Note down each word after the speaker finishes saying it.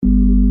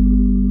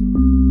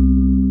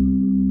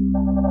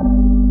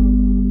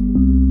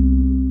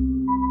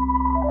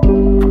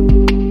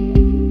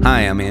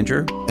I'm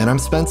Andrew. And I'm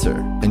Spencer,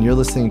 and you're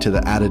listening to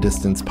the At a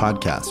Distance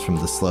podcast from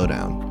The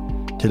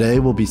Slowdown. Today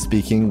we'll be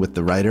speaking with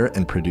the writer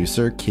and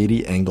producer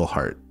Katie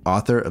Engelhart,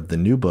 author of the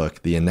new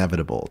book, The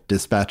Inevitable: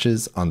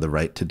 Dispatches on the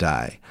Right to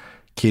Die.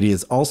 Katie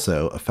is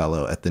also a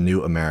fellow at the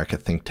New America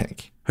think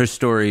tank. Her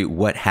story,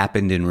 What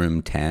Happened in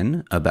Room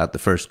 10, about the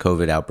first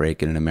COVID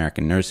outbreak in an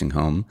American nursing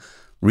home,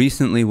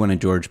 recently won a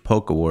George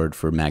Polk Award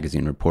for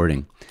magazine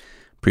reporting.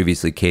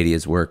 Previously, Katie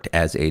has worked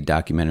as a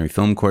documentary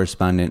film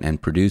correspondent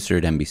and producer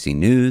at NBC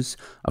News,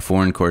 a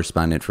foreign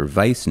correspondent for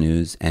Vice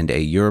News, and a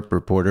Europe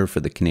reporter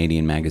for the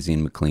Canadian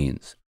magazine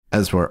Maclean's.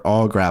 As we're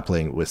all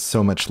grappling with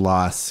so much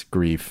loss,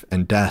 grief,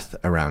 and death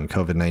around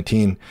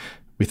COVID-19,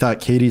 we thought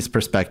Katie's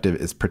perspective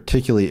is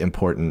particularly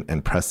important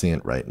and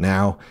prescient right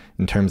now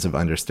in terms of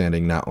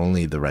understanding not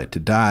only the right to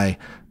die,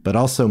 but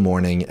also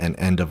mourning and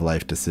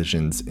end-of-life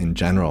decisions in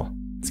general.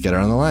 Let's get her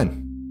on the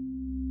line.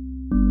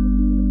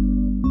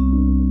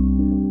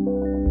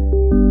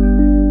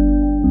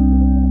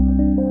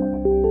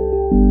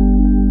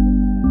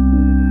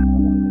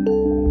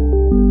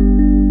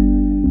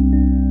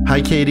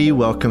 Hi, Katie.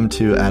 Welcome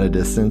to At a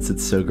Distance.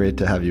 It's so great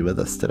to have you with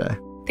us today.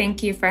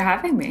 Thank you for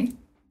having me.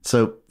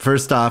 So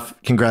first off,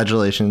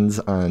 congratulations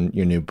on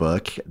your new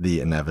book,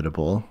 The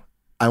Inevitable.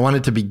 I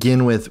wanted to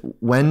begin with,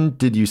 when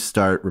did you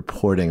start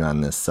reporting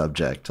on this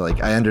subject?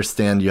 I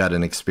understand you had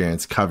an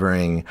experience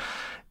covering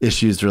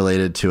issues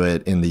related to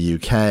it in the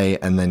UK,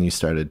 and then you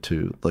started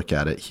to look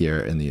at it here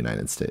in the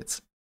United States.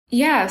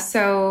 Yeah,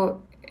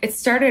 so it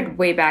started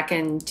way back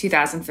in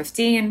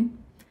 2015.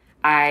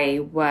 I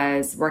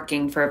was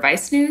working for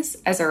Vice News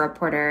as a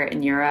reporter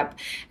in Europe,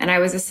 and I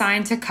was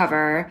assigned to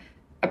cover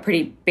a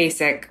pretty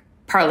basic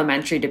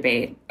parliamentary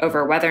debate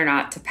over whether or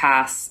not to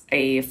pass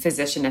a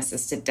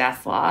physician-assisted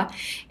death law.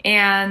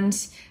 And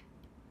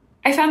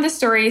I found the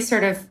story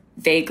sort of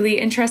vaguely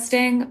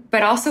interesting,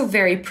 but also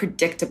very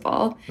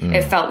predictable.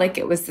 It felt like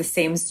it was the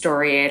same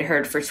story I'd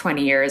heard for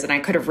 20 years, and I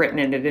could have written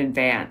it in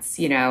advance.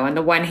 You know, on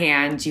the one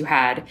hand, you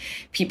had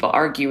people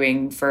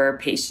arguing for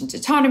patient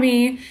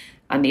autonomy.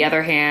 On the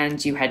other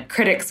hand, you had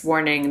critics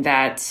warning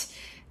that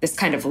this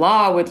kind of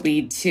law would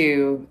lead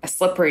to a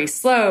slippery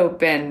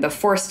slope and the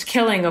forced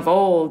killing of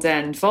old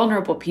and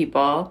vulnerable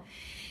people.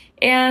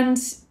 And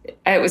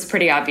it was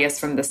pretty obvious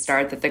from the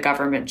start that the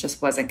government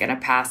just wasn't going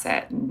to pass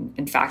it. And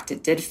in fact,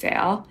 it did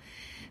fail.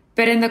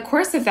 But in the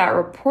course of that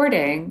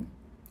reporting,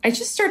 I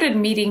just started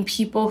meeting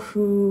people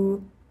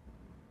who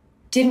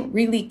didn't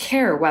really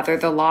care whether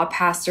the law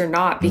passed or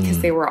not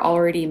because they were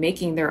already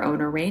making their own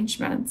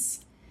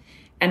arrangements.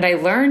 And I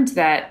learned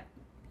that,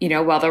 you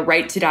know, while the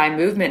right to die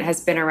movement has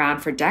been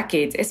around for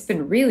decades, it's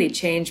been really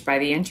changed by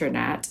the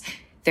internet.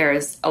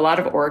 There's a lot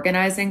of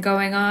organizing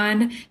going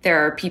on.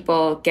 There are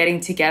people getting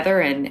together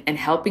and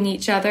helping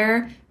each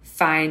other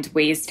find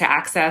ways to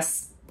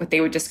access what they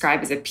would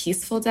describe as a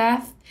peaceful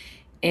death.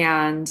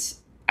 And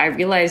I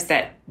realized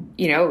that,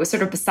 you know, it was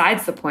sort of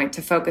besides the point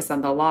to focus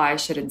on the law. I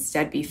should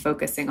instead be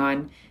focusing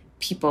on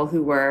people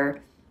who were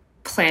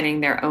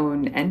planning their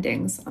own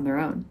endings on their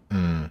own.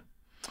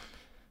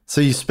 So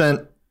you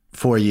spent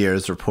 4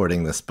 years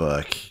reporting this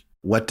book.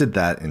 What did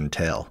that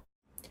entail?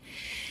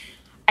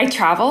 I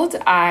traveled.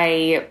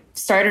 I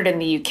started in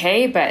the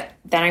UK, but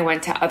then I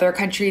went to other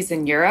countries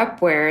in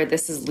Europe where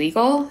this is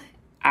legal.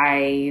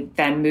 I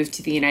then moved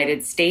to the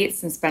United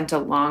States and spent a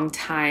long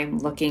time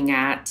looking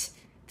at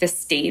the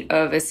state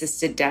of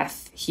assisted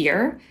death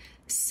here.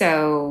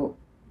 So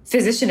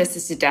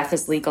physician-assisted death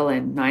is legal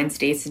in 9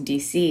 states and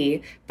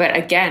DC. But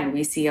again,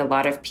 we see a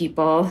lot of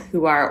people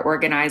who are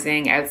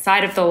organizing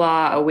outside of the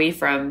law, away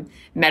from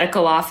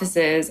medical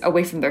offices,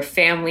 away from their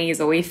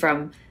families, away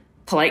from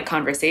polite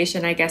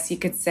conversation, I guess you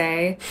could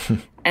say.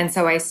 And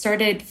so I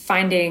started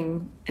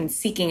finding and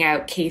seeking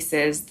out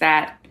cases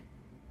that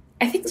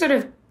I think sort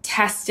of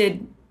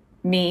tested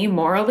me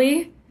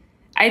morally.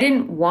 I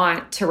didn't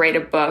want to write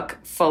a book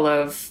full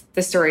of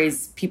the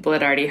stories people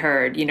had already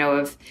heard, you know,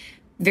 of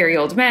very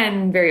old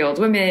men, very old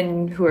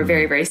women who are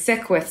very, very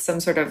sick with some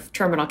sort of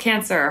terminal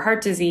cancer or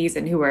heart disease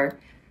and who are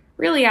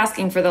really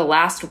asking for the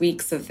last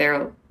weeks of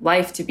their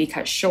life to be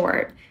cut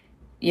short.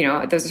 You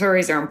know, those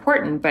stories are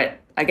important,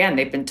 but again,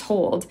 they've been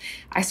told.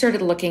 I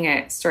started looking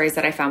at stories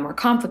that I found more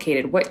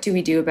complicated. What do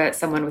we do about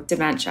someone with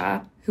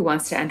dementia who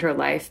wants to end her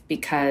life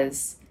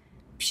because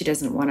she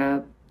doesn't want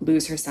to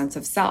lose her sense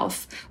of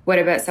self? What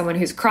about someone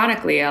who's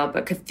chronically ill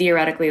but could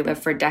theoretically live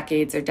for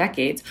decades or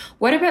decades?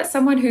 What about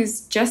someone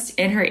who's just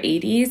in her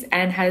 80s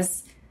and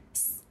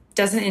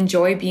doesn't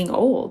enjoy being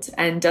old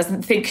and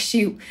doesn't think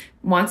she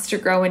wants to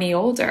grow any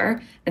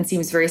older and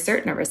seems very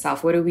certain of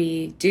herself? What do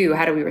we do?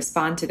 How do we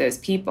respond to those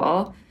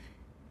people?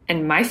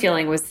 And my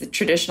feeling was the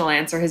traditional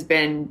answer has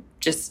been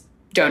just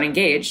don't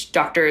engage.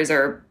 Doctors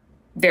are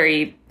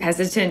very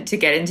hesitant to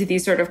get into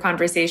these sort of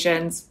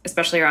conversations,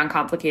 especially around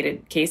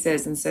complicated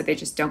cases. And so they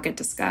just don't get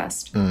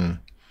discussed.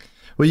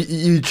 Well,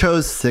 you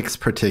chose 6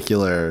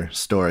 particular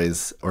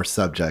stories or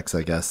subjects,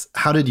 I guess.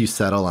 How did you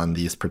settle on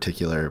these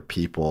particular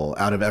people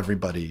out of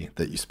everybody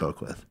that you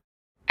spoke with?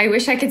 I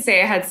wish I could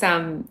say I had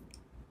some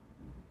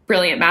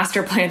brilliant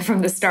master plan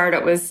from the start.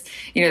 It was,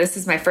 this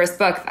is my first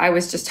book. I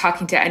was just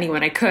talking to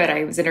anyone I could.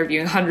 I was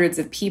interviewing hundreds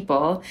of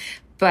people.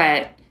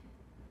 But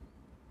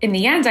in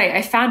the end,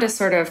 I found a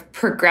sort of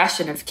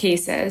progression of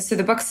cases. So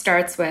the book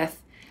starts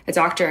with a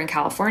doctor in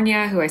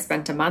California who I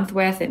spent a month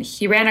with, and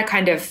he ran a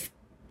kind of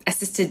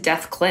assisted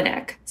death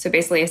clinic. So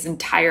basically his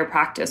entire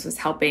practice was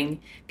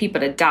helping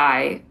people to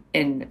die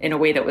in a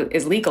way that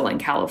is legal in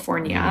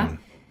California.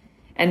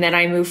 And then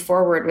I move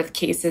forward with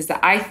cases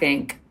that I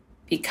think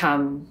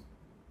become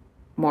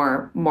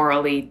more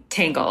morally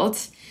tangled.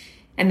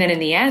 And then in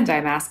the end,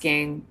 I'm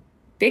asking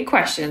big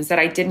questions that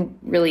I didn't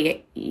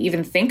really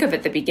even think of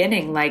at the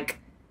beginning, like,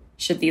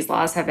 should these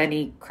laws have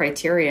any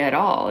criteria at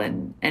all?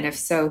 And if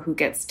so, who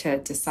gets to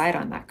decide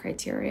on that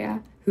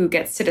criteria? Who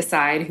gets to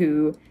decide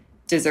who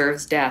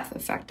deserves death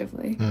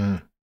effectively?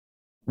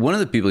 One of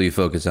the people you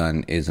focus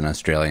on is an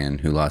Australian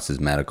who lost his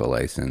medical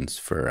license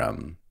for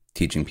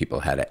teaching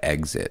people how to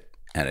exit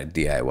at a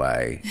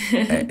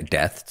DIY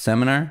death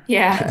seminar.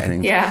 Yeah, I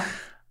think. Yeah.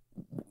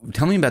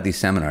 Tell me about these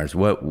seminars.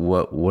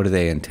 What do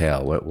they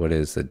entail? What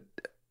is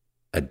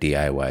a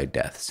DIY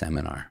death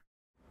seminar?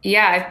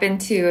 Yeah, I've been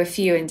to a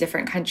few in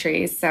different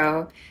countries.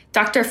 So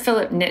Dr.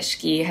 Philip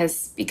Nitschke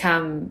has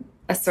become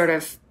a sort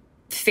of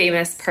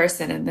famous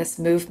person in this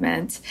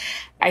movement.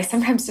 I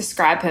sometimes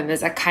describe him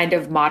as a kind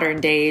of modern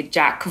day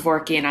Jack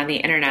Kevorkian on the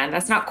internet. And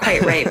that's not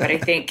quite right, but I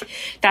think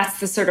that's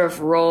the sort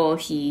of role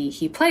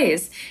he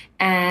plays.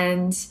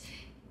 And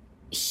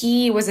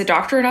he was a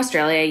doctor in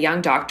Australia, a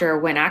young doctor,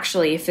 when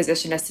actually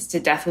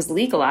physician-assisted death was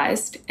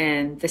legalized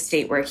in the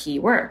state where he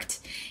worked.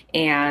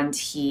 And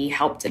he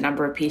helped a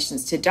number of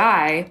patients to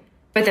die,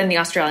 but then the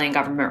Australian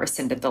government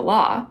rescinded the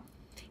law.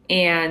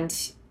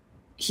 And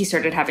he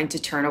started having to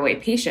turn away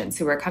patients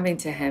who were coming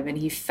to him, and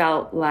he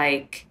felt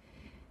like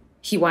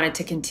he wanted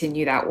to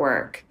continue that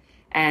work.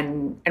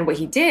 And what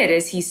he did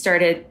is he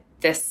started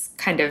this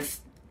kind of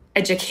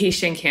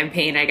education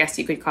campaign, I guess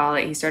you could call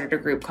it. He started a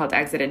group called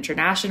Exit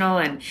International,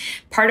 and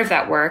part of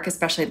that work,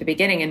 especially at the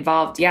beginning,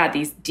 involved,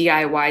 these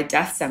DIY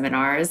death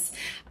seminars.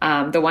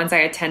 The ones I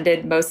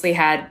attended mostly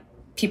had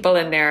people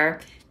in their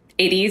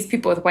 80s,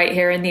 people with white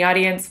hair in the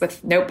audience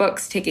with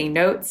notebooks taking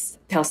notes.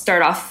 He'll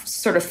start off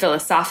sort of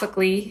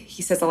philosophically.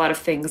 He says a lot of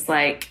things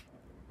like,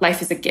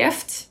 life is a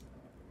gift,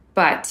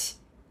 but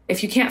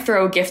if you can't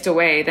throw a gift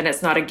away, then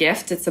it's not a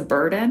gift, it's a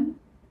burden.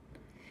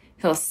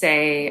 He'll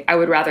say, I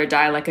would rather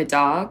die like a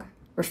dog,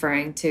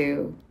 referring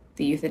to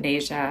the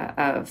euthanasia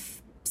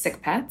of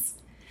sick pets.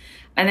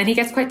 And then he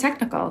gets quite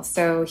technical.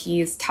 So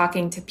he's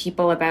talking to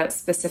people about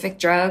specific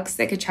drugs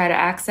they could try to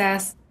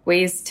access,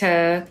 ways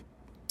to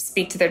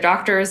speak to their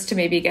doctors to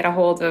maybe get a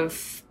hold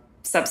of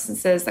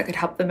substances that could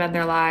help them end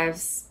their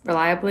lives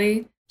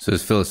reliably. So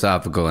it's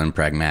philosophical and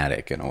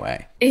pragmatic in a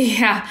way.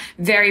 Yeah,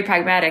 very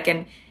pragmatic.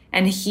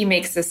 And he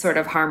makes this sort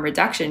of harm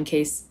reduction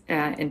case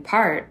in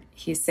part.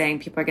 He's saying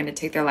people are going to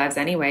take their lives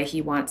anyway.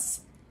 He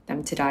wants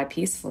them to die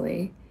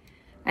peacefully.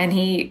 And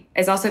he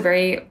is also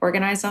very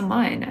organized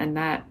online, and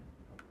that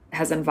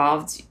has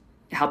involved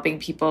helping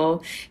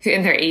people who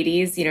in their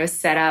 80s,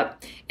 set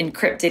up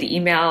encrypted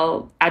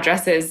email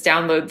addresses,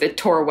 download the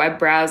Tor web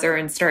browser,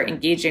 and start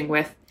engaging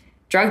with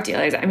drug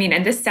dealers. I mean,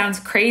 and this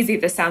sounds crazy.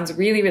 This sounds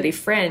really, really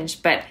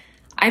fringe, but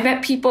I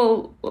met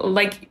people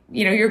like,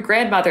 your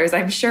grandmothers,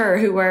 I'm sure,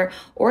 who were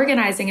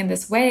organizing in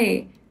this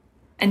way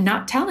and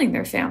not telling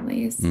their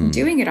families,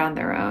 doing it on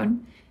their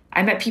own.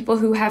 I met people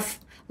who have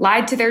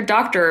lied to their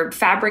doctor,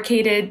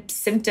 fabricated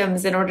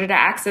symptoms in order to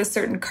access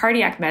certain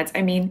cardiac meds.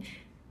 I mean,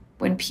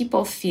 when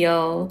people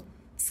feel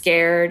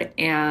scared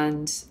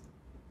and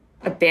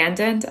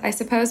abandoned, I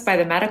suppose, by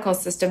the medical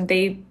system,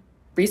 they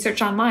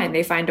research online,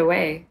 they find a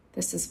way.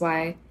 This is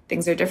why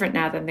things are different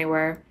now than they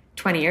were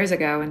 20 years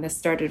ago when this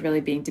started really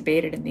being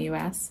debated in the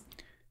US.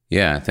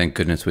 Yeah, thank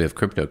goodness we have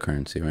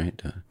cryptocurrency, right?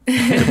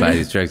 To buy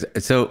these drugs.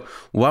 So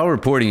while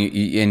reporting,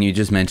 and you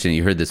just mentioned,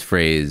 you heard this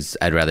phrase,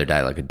 I'd rather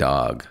die like a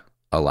dog,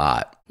 a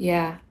lot.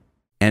 Yeah.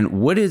 And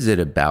what is it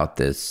about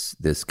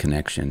this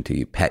connection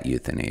to pet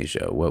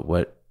euthanasia?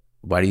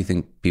 Why do you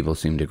think people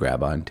seem to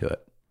grab onto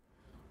it?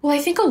 Well, I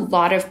think a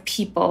lot of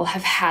people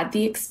have had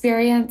the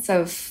experience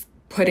of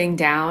putting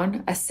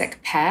down a sick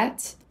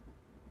pet.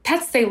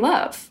 Pets they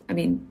love. I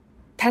mean,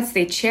 pets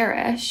they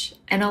cherish.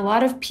 And a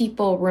lot of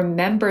people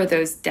remember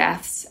those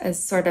deaths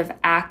as sort of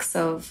acts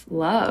of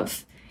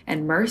love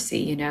and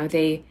mercy.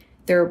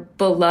 Their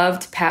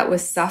beloved pet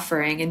was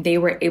suffering and they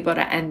were able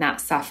to end that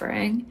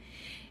suffering.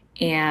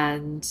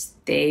 And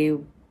they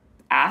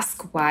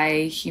ask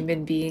why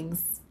human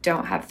beings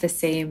don't have the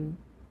same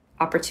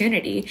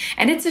opportunity.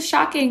 And it's a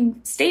shocking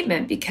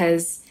statement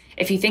because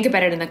if you think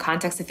about it in the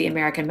context of the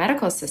American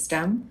medical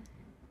system,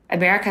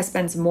 America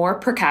spends more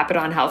per capita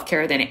on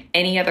healthcare than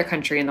any other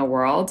country in the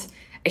world.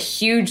 A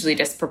hugely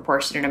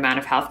disproportionate amount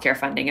of healthcare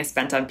funding is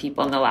spent on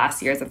people in the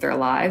last years of their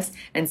lives.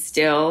 And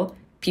still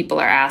people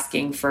are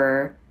asking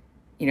for,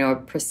 a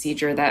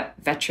procedure that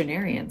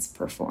veterinarians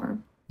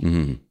perform.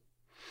 Mm-hmm.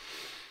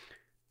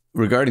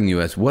 Regarding the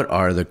U.S., what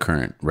are the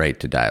current right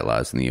to die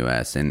laws in the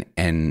U.S.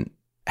 and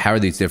how are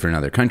these different in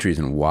other countries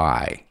and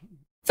why?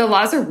 The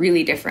laws are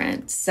really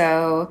different.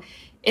 So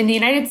in the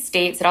United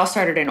States, it all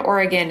started in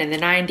Oregon in the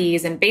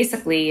 90s. And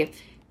basically,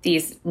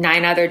 these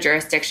 9 other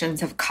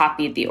jurisdictions have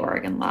copied the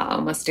Oregon law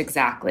almost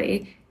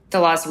exactly. The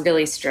law is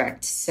really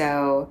strict.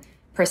 So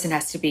a person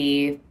has to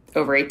be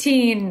over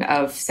 18,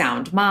 of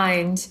sound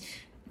mind.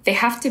 They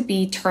have to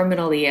be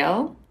terminally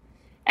ill.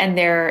 And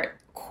their,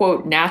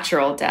 quote,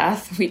 natural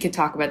death, we could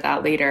talk about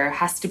that later,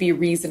 has to be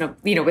reasonable,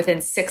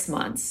 within 6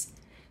 months.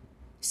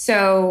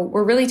 So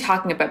we're really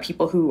talking about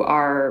people who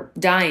are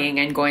dying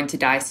and going to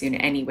die soon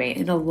anyway.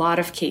 In a lot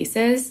of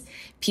cases,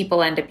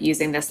 people end up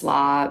using this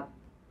law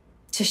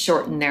to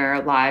shorten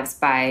their lives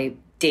by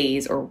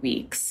days or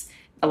weeks.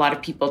 A lot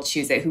of people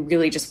choose it who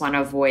really just want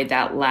to avoid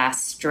that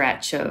last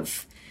stretch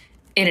of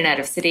in and out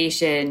of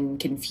sedation,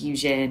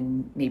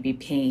 confusion, maybe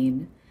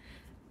pain.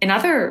 In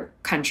other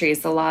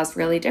countries, the law is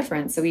really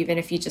different. So even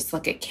if you just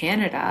look at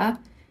Canada,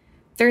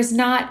 there's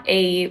not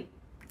a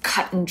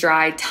cut and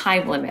dry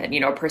time limit.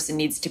 A person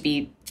needs to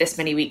be this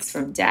many weeks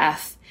from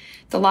death.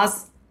 The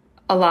law's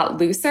a lot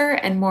looser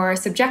and more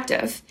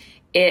subjective.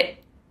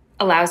 It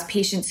allows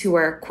patients who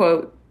are,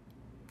 quote,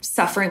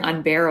 suffering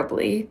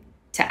unbearably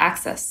to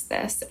access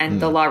this.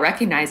 And the law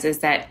recognizes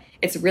that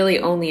it's really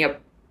only an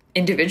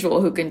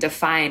individual who can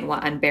define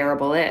what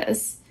unbearable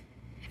is.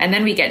 And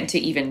then we get into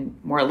even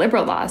more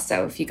liberal laws.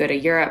 So if you go to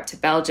Europe, to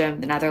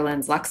Belgium, the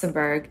Netherlands,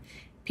 Luxembourg,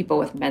 people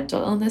with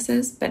mental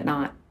illnesses, but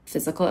not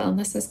physical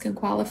illnesses can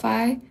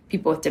qualify.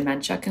 People with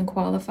dementia can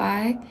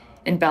qualify.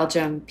 In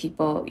Belgium,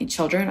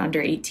 children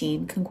under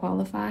 18 can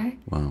qualify.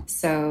 Wow.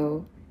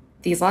 So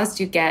these laws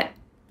do get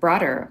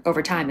broader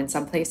over time in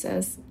some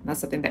places.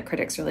 That's something that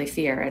critics really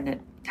fear, and it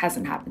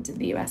hasn't happened in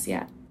the US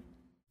yet.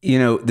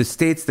 The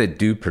states that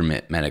do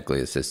permit medically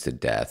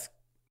assisted death,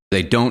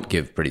 they don't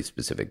give pretty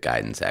specific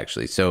guidance,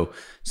 actually. So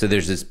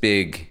there's this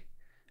big,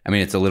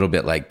 it's a little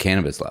bit like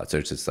cannabis law. So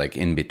it's just like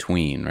in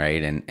between,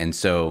 right? And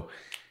so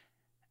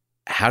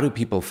how do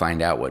people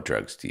find out what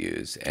drugs to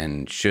use?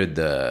 And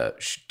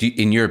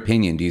in your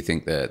opinion, do you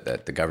think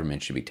that the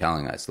government should be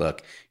telling us,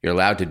 look, you're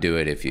allowed to do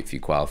it if you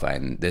qualify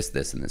in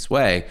this, and this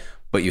way,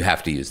 but you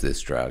have to use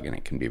this drug and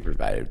it can be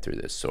provided through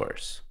this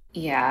source?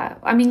 Yeah.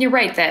 You're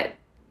right that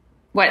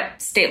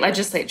what state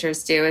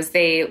legislatures do is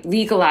they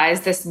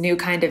legalize this new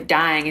kind of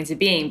dying into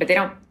being, but they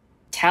don't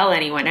tell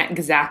anyone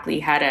exactly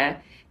how to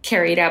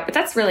carry it out. But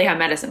that's really how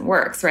medicine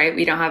works, right?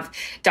 We don't have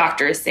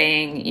doctors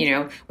saying,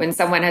 when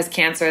someone has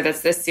cancer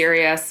that's this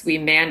serious, we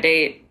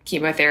mandate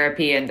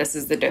chemotherapy and this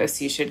is the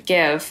dose you should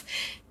give.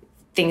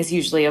 Things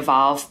usually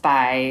evolve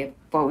by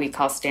what we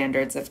call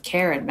standards of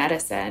care in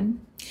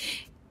medicine.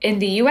 In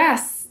the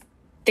US,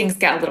 things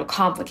get a little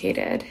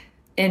complicated.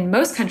 In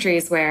most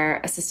countries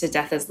where assisted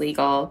death is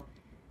legal,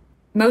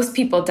 most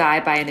people die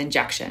by an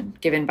injection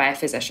given by a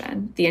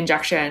physician. The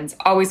injections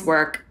always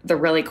work. They're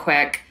really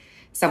quick.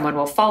 Someone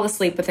will fall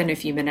asleep within a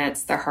few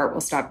minutes. Their heart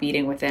will stop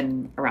beating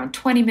within around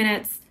 20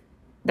 minutes.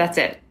 That's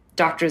it.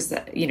 Doctors,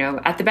 at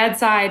the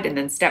bedside, and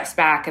then steps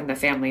back and the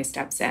family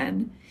steps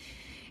in.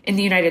 In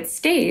the United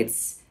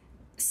States,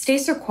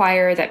 states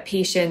require that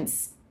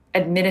patients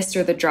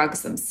administer the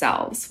drugs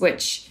themselves,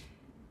 which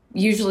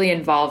usually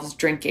involves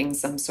drinking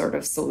some sort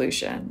of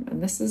solution.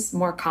 And this is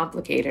more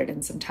complicated,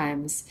 and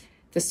sometimes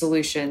the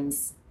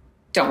solutions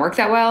don't work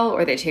that well,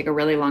 or they take a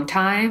really long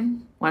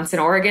time. Once in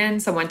Oregon,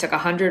 someone took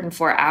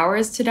 104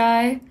 hours to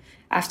die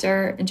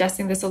after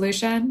ingesting the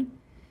solution.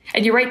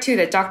 And you're right, too,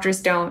 that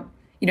doctors they're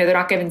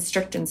not given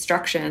strict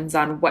instructions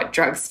on what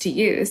drugs to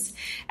use.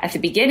 At the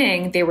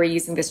beginning, they were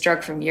using this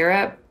drug from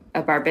Europe,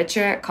 a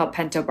barbiturate called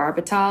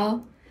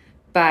pentobarbital,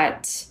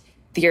 but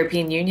the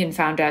European Union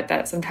found out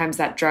that sometimes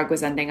that drug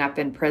was ending up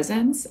in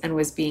prisons and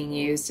was being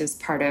used as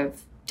part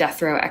of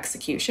death row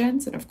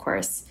executions. And of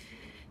course,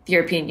 the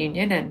European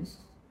Union and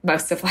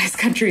most civilized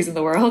countries in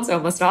the world, so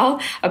almost all,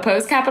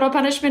 oppose capital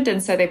punishment.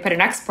 And so they put an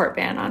export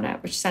ban on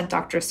it, which sent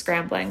doctors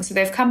scrambling. So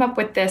they've come up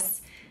with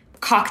this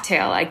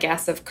cocktail, I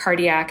guess, of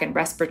cardiac and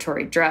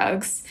respiratory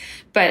drugs.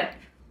 But,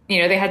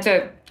 they had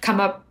to come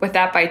up with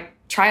that by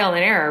trial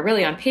and error,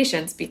 really on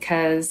patients,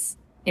 because,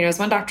 as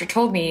one doctor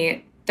told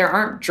me, there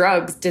aren't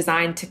drugs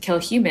designed to kill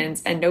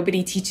humans, and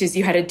nobody teaches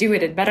you how to do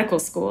it in medical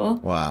school.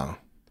 Wow.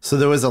 So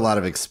there was a lot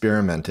of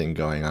experimenting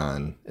going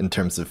on in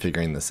terms of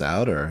figuring this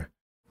out, or?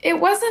 It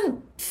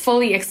wasn't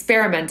fully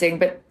experimenting,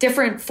 but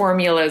different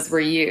formulas were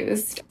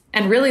used.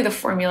 And really the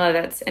formula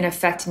that's in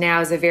effect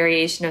now is a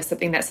variation of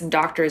something that some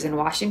doctors in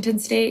Washington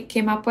state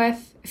came up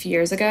with a few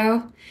years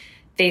ago.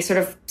 They sort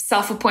of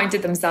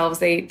self-appointed themselves.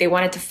 They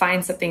wanted to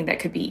find something that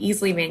could be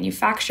easily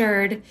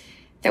manufactured,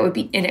 that would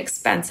be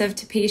inexpensive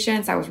to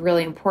patients. That was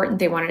really important.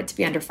 They wanted it to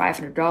be under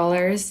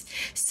 $500.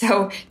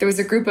 So there was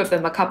a group of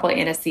them, a couple of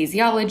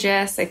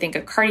anesthesiologists, I think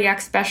a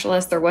cardiac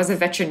specialist. There was a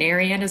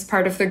veterinarian as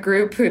part of the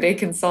group who they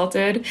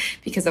consulted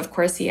because, of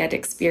course, he had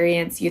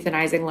experience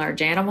euthanizing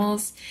large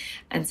animals.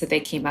 And so they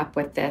came up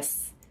with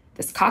this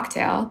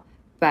cocktail.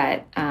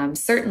 But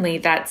certainly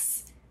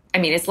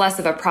it's less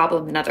of a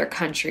problem in other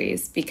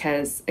countries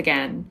because,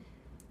 again,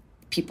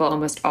 people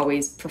almost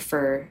always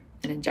prefer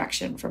an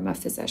injection from a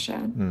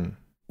physician.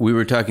 We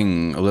were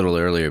talking a little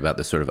earlier about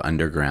the sort of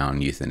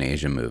underground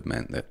euthanasia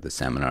movement, the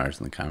seminars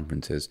and the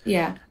conferences.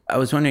 Yeah. I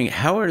was wondering,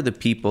 how are the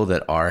people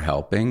that are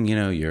helping,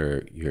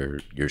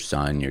 your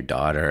son, your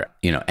daughter,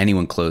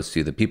 anyone close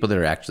to you, the people that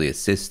are actually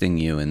assisting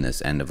you in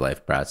this end of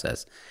life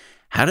process,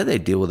 how do they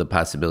deal with the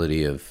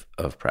possibility of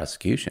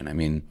prosecution? I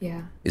mean,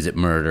 Is it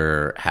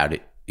murder? How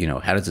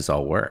does this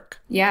all work?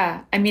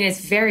 Yeah. I mean,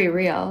 it's very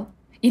real.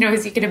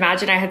 As you can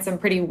imagine, I had some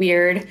pretty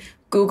weird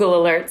Google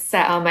alerts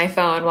set on my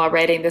phone while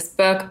writing this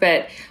book,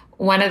 but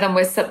one of them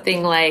was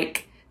something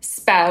like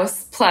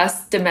spouse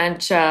plus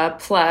dementia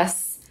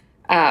plus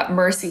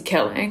mercy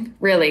killing,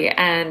 really.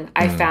 And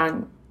I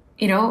found,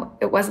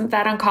 it wasn't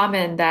that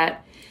uncommon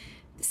that,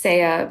 say,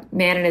 a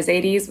man in his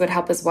 80s would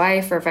help his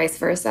wife or vice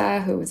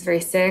versa, who was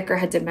very sick or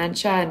had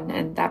dementia,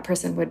 and that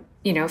person would,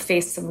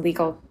 face some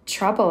legal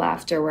trouble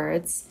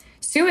afterwards.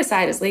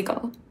 Suicide is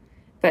legal,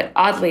 but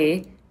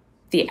oddly,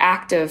 the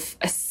act of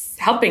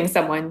helping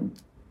someone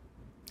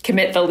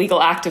commit the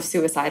legal act of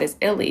suicide is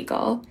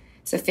illegal.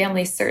 So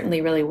families certainly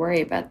really worry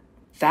about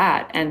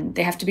that, and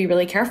they have to be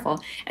really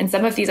careful. And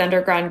some of these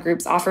underground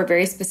groups offer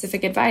very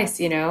specific advice,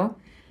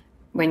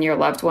 when your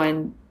loved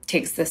one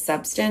takes this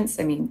substance.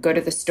 I mean, go to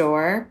the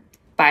store,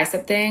 buy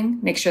something,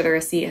 make sure the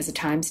receipt has a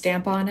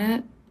timestamp on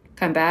it,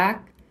 come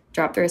back,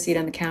 drop the receipt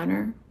on the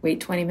counter,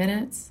 wait 20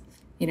 minutes,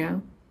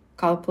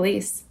 call the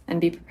police and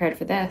be prepared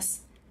for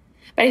this.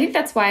 But I think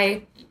that's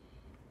why,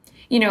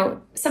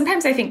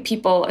 sometimes I think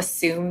people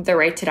assume the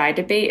right to die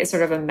debate is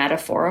sort of a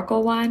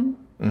metaphorical one.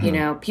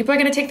 Mm-hmm. People are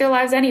going to take their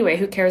lives anyway.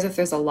 Who cares if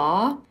there's a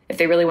law? If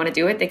they really want to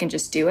do it, they can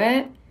just do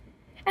it.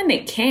 And they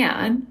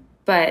can.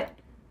 But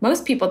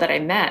most people that I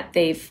met,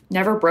 they've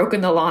never broken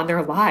the law in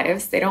their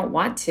lives. They don't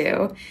want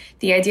to.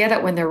 The idea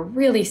that when they're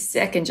really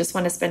sick and just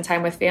want to spend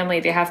time with family,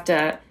 they have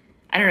to,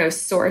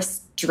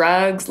 source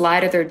drugs, lie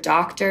to their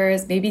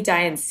doctors, maybe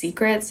die in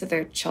secret so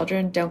their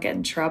children don't get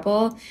in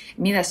trouble.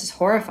 I mean, that's just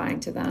horrifying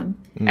to them.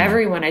 Mm.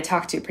 Everyone I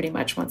talk to pretty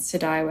much wants to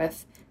die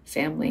with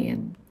family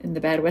and in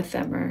the bed with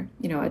them, or,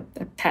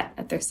 a pet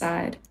at their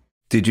side.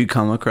 Did you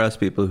come across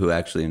people who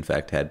actually, in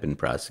fact, had been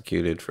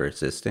prosecuted for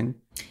assisting?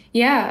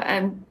 Yeah.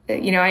 And,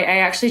 I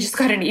actually just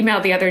got an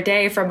email the other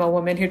day from a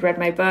woman who'd read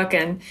my book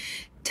and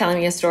telling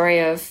me a story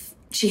of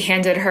she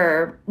handed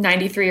her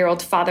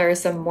 93-year-old father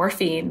some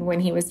morphine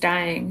when he was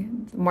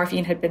dying. The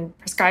morphine had been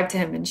prescribed to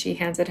him, and she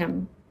handed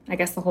him, I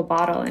guess, the whole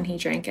bottle, and he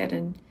drank it,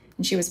 and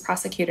she was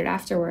prosecuted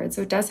afterwards.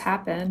 So it does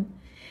happen.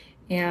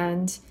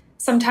 And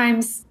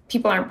sometimes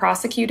people aren't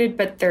prosecuted,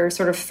 but they're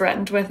sort of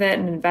threatened with it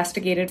and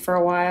investigated for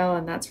a while,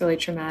 and that's really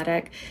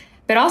traumatic.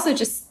 But also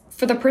just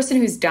for the person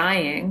who's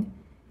dying,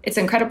 it's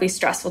incredibly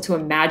stressful to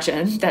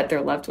imagine that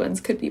their loved ones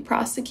could be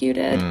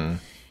prosecuted. Mm.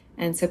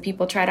 And so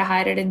people try to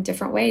hide it in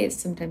different ways.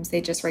 Sometimes they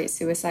just write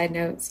suicide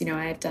notes.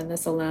 I've done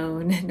this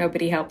alone.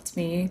 Nobody helped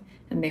me.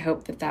 And they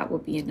hope that that will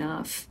be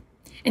enough.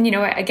 And,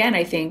 again,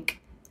 I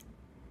think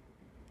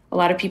a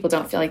lot of people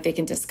don't feel like they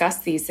can discuss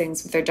these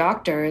things with their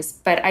doctors.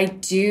 But I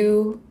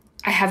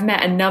have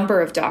met a number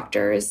of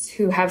doctors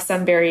who have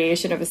some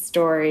variation of a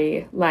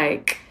story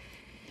like,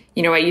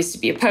 I used to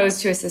be opposed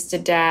to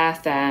assisted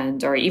death,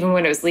 or even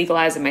when it was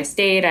legalized in my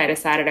state, I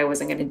decided I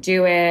wasn't going to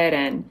do it.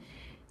 And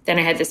then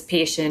I had this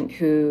patient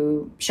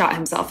who shot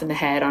himself in the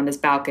head on his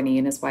balcony,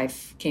 and his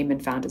wife came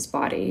and found his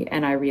body.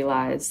 And I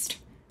realized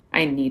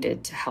I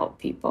needed to help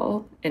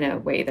people in a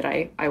way that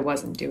I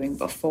wasn't doing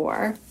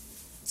before.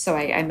 So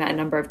I met a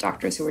number of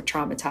doctors who were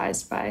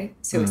traumatized by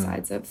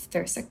suicides of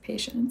their sick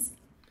patients.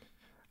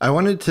 I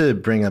wanted to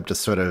bring up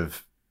just sort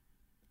of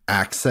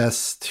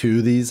access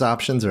to these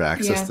options, or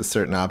access to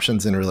certain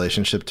options in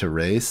relationship to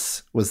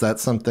race. Was that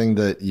something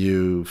that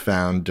you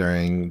found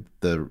during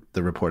the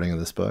reporting of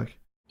this book?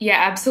 Yeah,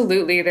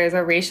 absolutely. There's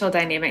a racial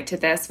dynamic to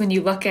this. When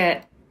you look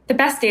at the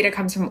best data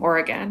comes from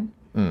Oregon.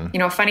 Mm.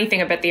 A funny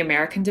thing about the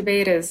American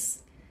debate is,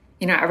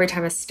 every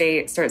time a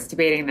state starts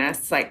debating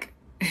this, like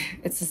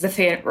it's as if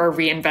they are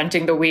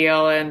reinventing the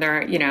wheel, and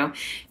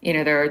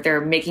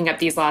they're making up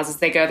these laws as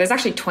they go. There's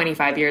actually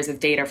 25 years of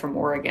data from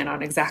Oregon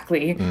on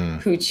exactly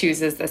who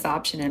chooses this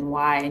option and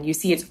why. And you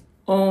see it's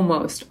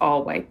almost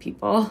all white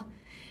people.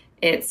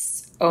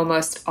 It's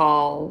almost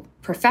all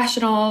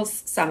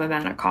professionals, some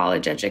amount of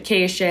college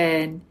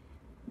education,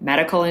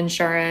 medical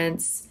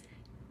insurance.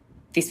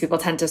 These people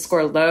tend to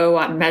score low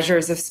on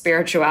measures of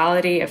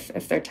spirituality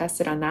if they're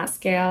tested on that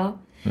scale.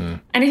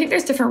 And I think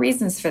there's different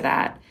reasons for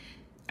that.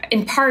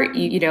 In part,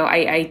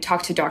 I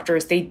talk to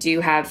doctors. They do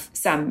have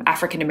some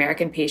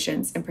African-American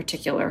patients in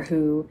particular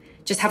who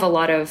just have a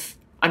lot of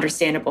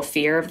understandable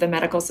fear of the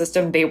medical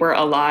system. They were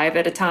alive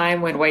at a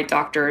time when white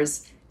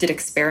doctors did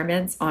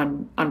experiments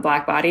on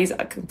Black bodies,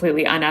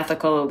 completely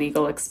unethical,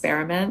 illegal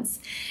experiments.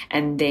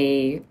 And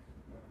they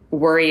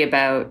worry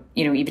about,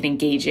 even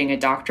engaging a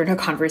doctor in a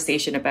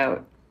conversation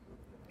about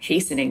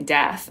hastening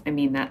death. I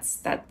mean,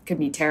 that could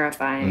be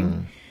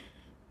terrifying.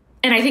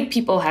 And I think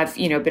people have,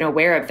 been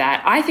aware of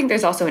that. I think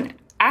there's also an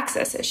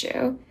access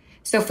issue.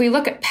 So if we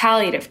look at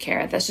palliative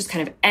care, that's just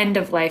kind of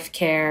end-of-life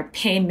care,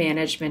 pain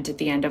management at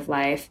the end of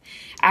life.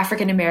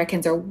 African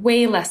Americans are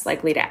way less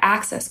likely to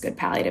access good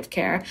palliative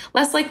care,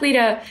 less likely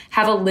to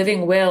have a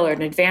living will or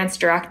an advance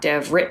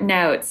directive written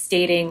out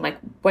stating like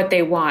what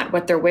they want,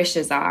 what their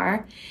wishes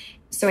are.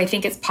 So I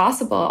think it's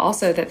possible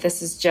also that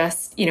this is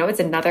just, it's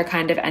another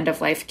kind of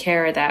end-of-life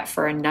care that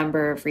for a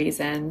number of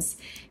reasons,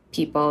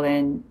 people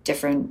in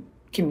different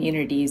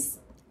communities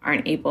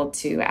aren't able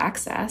to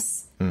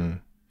access.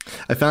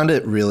 I found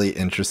it really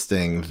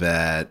interesting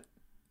that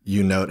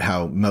you note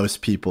how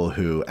most people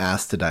who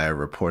ask to die are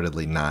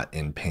reportedly not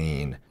in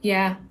pain.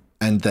 Yeah.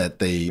 And that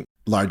they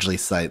largely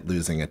cite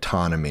losing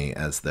autonomy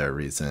as their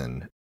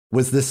reason.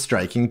 Was this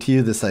striking to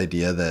you, this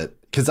idea that,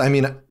 because I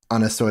mean,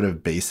 on a sort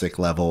of basic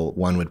level,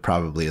 one would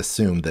probably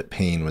assume that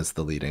pain was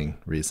the leading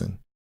reason?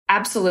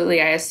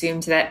 Absolutely. I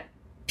assumed that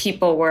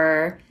people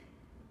were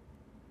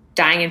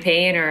dying in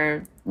pain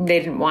or they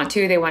didn't want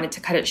to, they wanted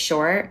to cut it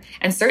short.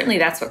 And certainly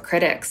that's what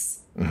critics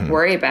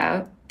worry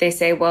about. They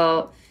say,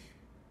 well,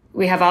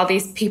 we have all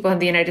these people in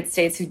the United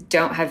States who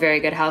don't have very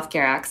good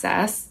healthcare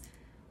access.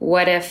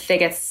 What if they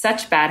get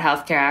such bad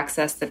healthcare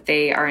access that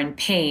they are in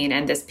pain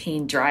and this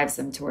pain drives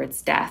them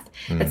towards death?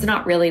 That's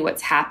not really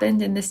what's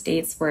happened in the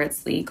states where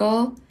it's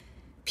legal.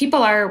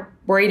 People are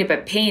worried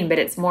about pain, but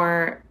it's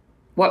more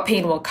what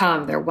pain will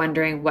come. They're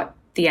wondering what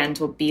the end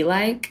will be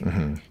like.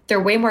 They're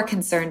way more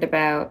concerned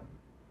about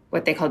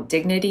what they call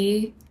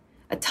dignity,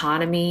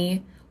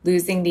 autonomy,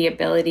 losing the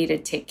ability to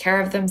take care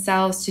of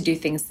themselves, to do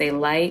things they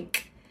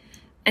like.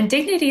 And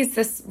dignity is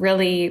this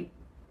really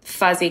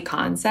fuzzy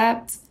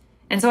concept.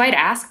 And so I'd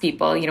ask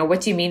people, what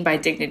do you mean by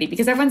dignity?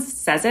 Because everyone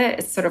says it.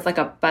 It's sort of like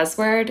a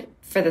buzzword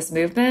for this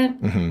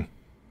movement.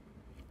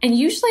 And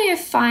usually I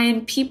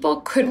find people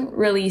couldn't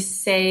really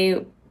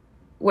say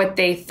what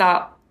they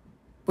thought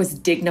was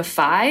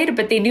dignified,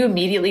 but they knew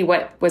immediately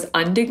what was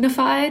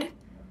undignified.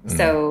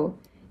 So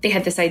they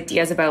had this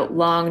ideas about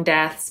long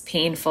deaths,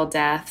 painful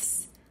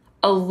deaths.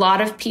 A lot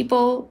of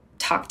people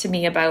talk to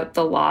me about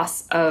the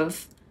loss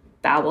of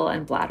bowel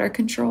and bladder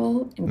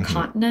control,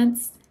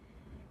 incontinence.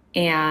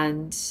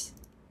 And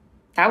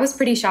that was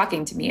pretty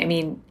shocking to me. I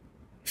mean,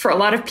 for a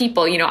lot of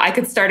people, I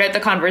could start out the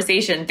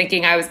conversation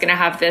thinking I was going to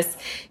have this,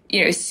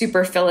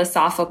 super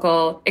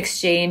philosophical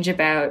exchange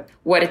about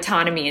what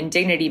autonomy and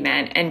dignity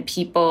meant. And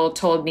people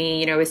told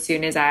me, as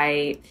soon as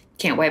I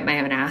can't wipe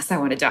my own ass, I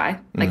want to die.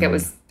 Like it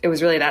was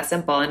really that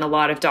simple. And a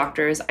lot of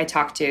doctors I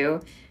talked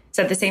to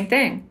said the same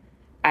thing.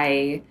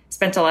 I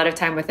spent a lot of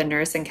time with a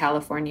nurse in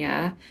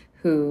California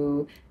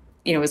who,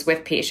 was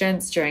with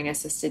patients during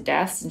assisted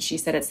deaths. And she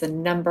said it's the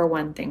number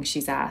one thing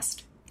she's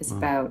asked is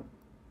about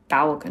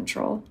bowel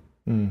control.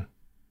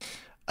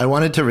 I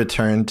wanted to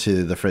return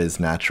to the phrase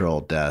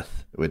natural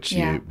death, which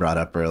you brought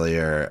up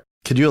earlier.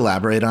 Could you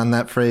elaborate on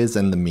that phrase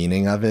and the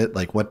meaning of it?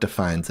 Like what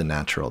defines a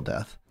natural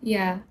death?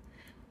 Yeah.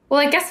 Well,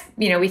 I guess,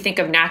 we think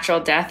of natural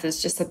death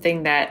as just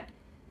something that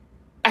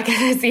I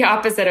guess it's the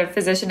opposite of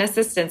physician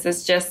assistance.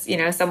 It's just,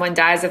 someone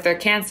dies of their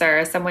cancer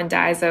or someone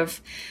dies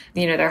of,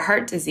 their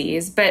heart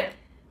disease. But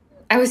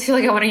I always feel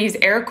like I want to use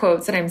air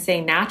quotes when I'm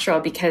saying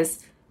natural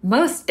because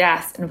most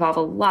deaths involve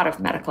a lot of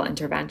medical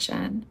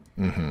intervention.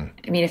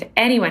 I mean, if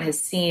anyone has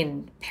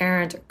seen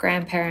parent or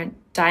grandparent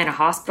die in a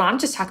hospital, I'm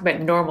just talking about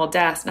normal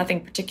deaths,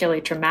 nothing particularly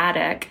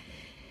traumatic.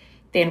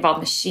 They involve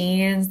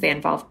machines, they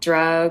involve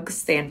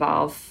drugs, they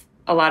involve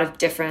a lot of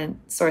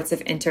different sorts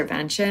of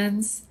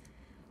interventions.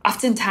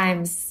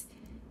 Oftentimes,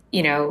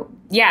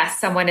 yes,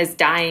 someone is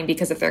dying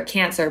because of their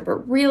cancer,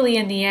 but really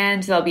in the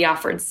end, they'll be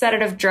offered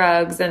sedative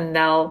drugs and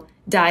they'll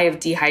die of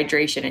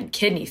dehydration and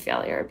kidney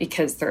failure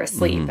because they're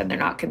asleep and they're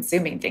not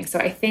consuming things. So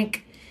I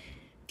think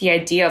the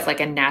idea of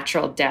like a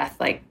natural death,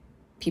 like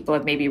people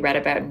have maybe read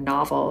about in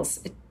novels,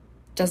 it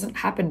doesn't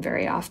happen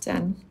very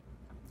often.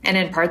 And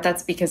in part,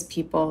 that's because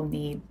people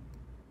need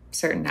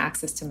certain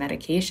access to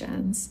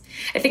medications.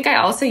 I think I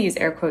also use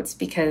air quotes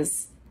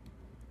because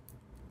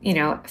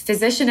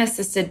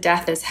physician-assisted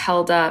death is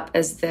held up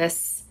as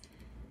this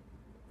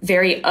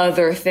very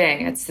other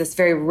thing. It's this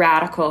very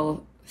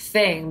radical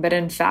thing. But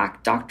in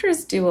fact,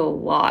 doctors do a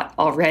lot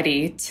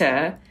already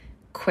to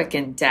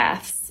quicken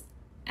deaths.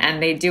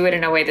 And they do it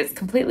in a way that's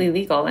completely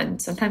legal and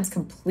sometimes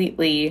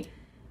completely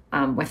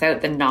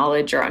without the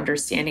knowledge or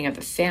understanding of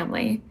the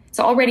family.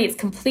 So already it's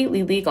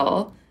completely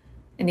legal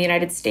in the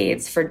United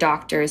States for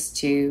doctors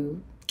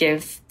to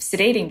give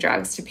sedating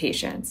drugs to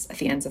patients at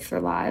the ends of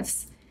their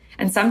lives.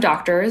 And some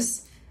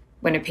doctors,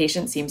 when a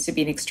patient seems to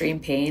be in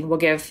extreme pain, will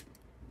give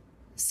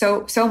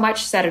so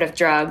much sedative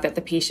drug that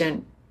the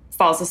patient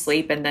falls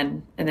asleep and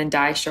then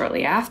dies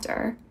shortly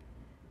after.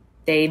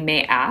 They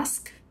may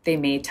ask, they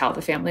may tell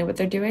the family what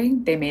they're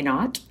doing, they may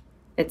not.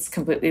 It's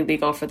completely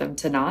legal for them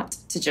to not,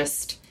 to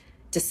just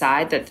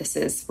decide that this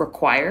is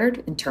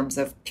required in terms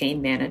of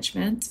pain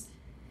management.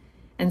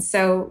 And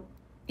so,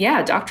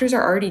 yeah, doctors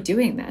are already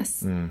doing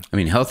this. I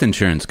mean, health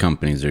insurance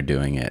companies are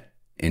doing it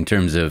in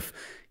terms of,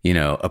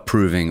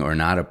 approving or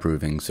not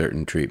approving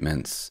certain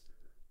treatments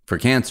for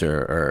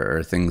cancer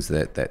or things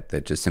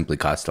that just simply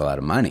cost a lot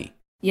of money.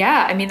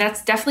 Yeah, I mean,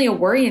 that's definitely a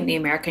worry in the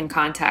American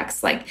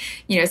context. Like,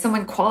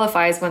 someone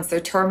qualifies once they're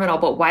terminal,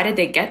 but why did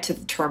they get to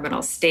the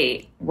terminal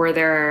state? Were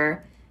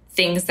there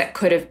things that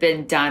could have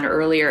been done,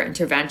 earlier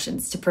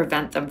interventions to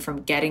prevent them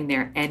from getting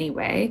there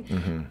anyway?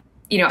 Mm-hmm.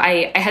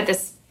 I had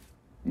this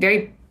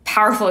very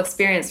powerful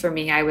experience for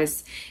me. I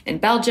was in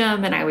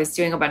Belgium and I was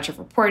doing a bunch of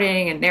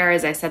reporting, and there,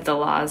 as I said, the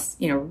laws,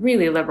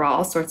 really liberal,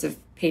 all sorts of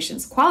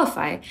patients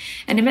qualify.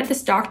 And I met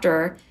this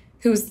doctor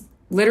who's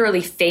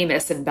literally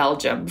famous in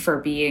Belgium for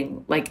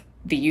being like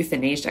the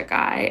euthanasia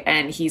guy.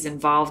 And he's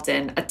involved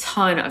in a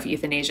ton of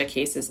euthanasia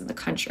cases in the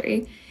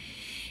country.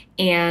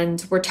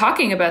 And we're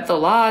talking about the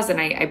laws, and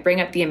I bring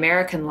up the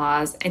American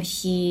laws, and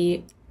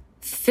he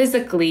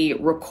physically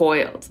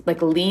recoiled,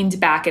 like leaned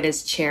back in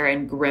his chair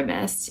and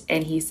grimaced.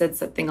 And he said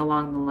something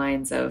along the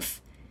lines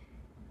of,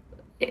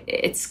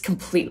 it's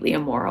completely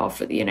immoral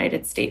for the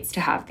United States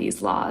to have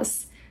these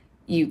laws.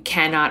 You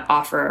cannot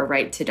offer a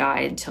right to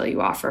die until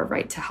you offer a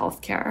right to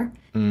health care.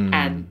 Mm.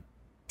 And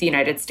the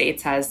United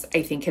States has,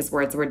 I think his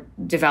words were,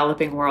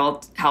 developing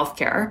world health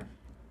care.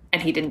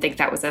 And he didn't think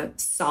that was a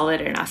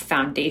solid enough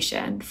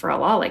foundation for a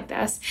law like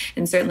this.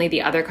 And certainly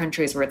the other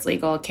countries where it's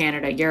legal,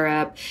 Canada,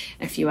 Europe,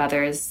 a few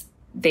others,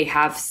 they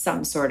have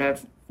some sort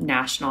of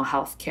national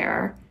health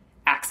care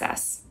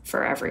access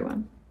for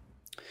everyone.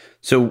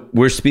 So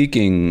we're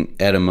speaking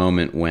at a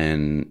moment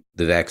when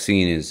the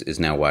vaccine is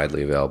now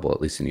widely available, at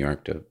least in New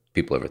York, to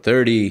people over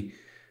 30,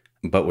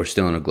 but we're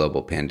still in a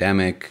global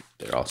pandemic.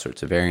 There are all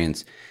sorts of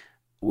variants.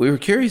 We were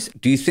curious,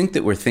 do you think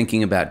that we're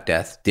thinking about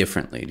death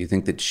differently? Do you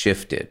think that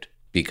shifted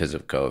because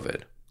of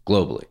COVID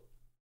globally?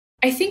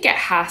 I think it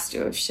has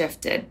to have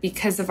shifted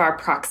because of our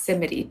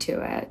proximity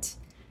to it.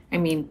 I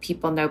mean,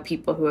 people know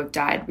people who have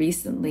died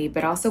recently,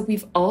 but also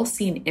we've all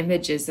seen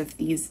images of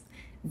these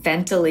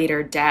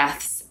ventilator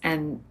deaths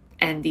and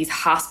these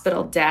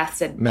hospital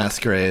deaths and mass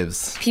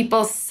graves,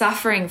 people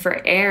suffering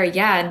for air.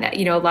 Yeah.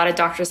 And, a lot of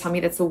doctors tell me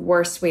that's the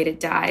worst way to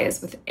die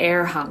is with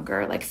air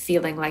hunger, like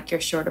feeling like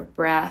you're short of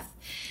breath.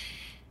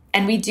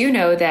 And we do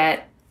know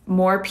that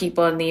more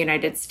people in the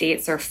United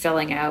States are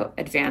filling out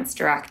advance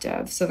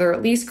directives. So they're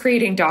at least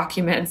creating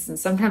documents, and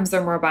sometimes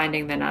they're more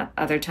binding than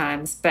other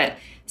times, but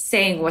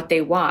saying what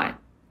they want.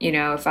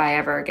 If I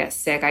ever get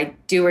sick, I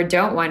do or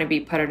don't want to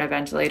be put on a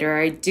ventilator.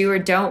 I do or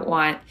don't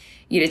want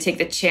you to take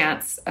the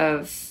chance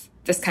of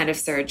this kind of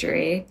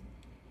surgery.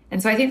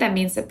 And so I think that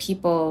means that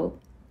people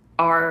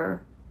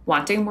are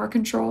wanting more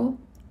control,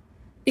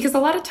 because a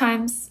lot of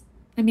times,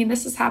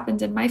 this has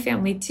happened in my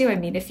family too.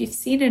 If you've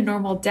seen a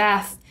normal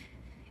death,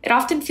 it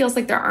often feels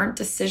like there aren't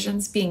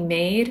decisions being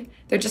made.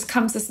 There just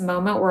comes this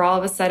moment where all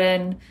of a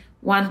sudden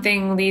one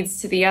thing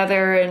leads to the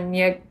other,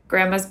 and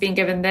grandma's being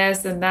given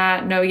this and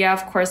that. No, yeah,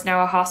 of course,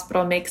 now a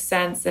hospital makes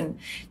sense, and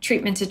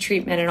treatment to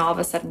treatment, and all of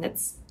a sudden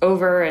it's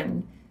over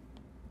and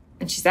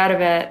she's out of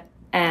it.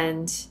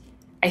 And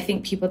I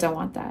think people don't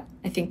want that.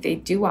 I think they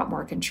do want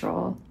more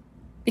control,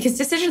 because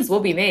decisions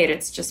will be made.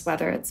 It's just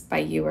whether it's by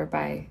you or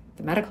by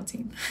the medical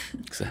team.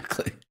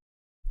 Exactly.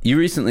 You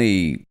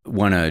recently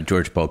won a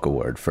George Polk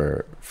Award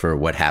for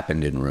What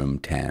Happened in Room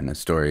 10, a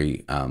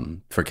story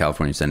for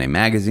California Sunday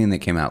Magazine that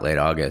came out late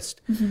August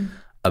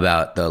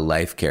about the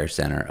Life Care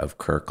Center of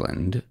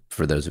Kirkland.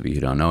 For those of you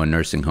who don't know, a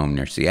nursing home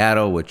near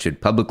Seattle, which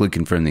had publicly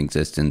confirmed the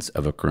existence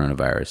of a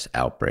coronavirus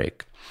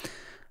outbreak.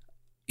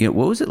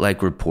 What was it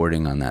like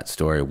reporting on that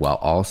story while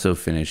also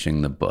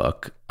finishing the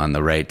book on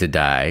the right to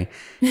die?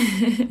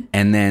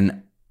 And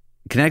then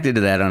connected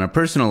to that on a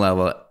personal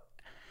level,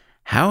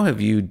 how have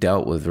you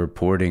dealt with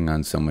reporting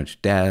on so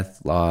much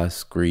death,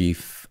 loss,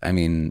 grief?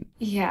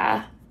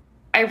 Yeah.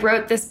 I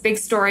wrote this big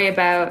story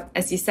about,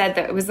 as you said,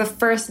 that it was the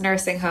first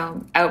nursing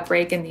home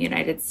outbreak in the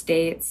United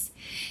States.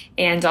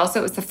 And also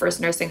it was the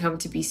first nursing home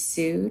to be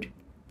sued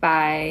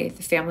by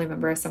the family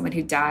member of someone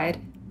who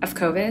died of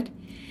COVID.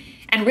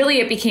 And really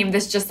it became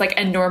this just like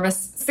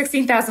enormous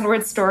 16,000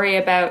 word story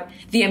about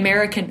the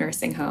American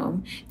nursing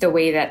home, the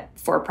way that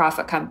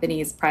for-profit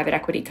companies, private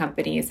equity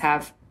companies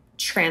have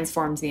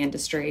transformed the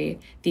industry,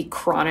 the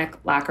chronic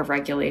lack of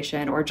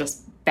regulation or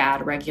just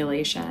bad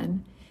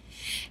regulation.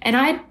 And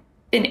I'd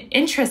been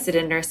interested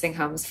in nursing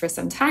homes for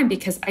some time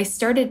because I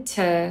started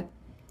to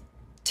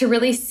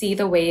really see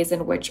the ways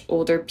in which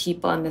older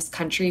people in this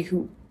country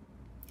who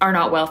are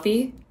not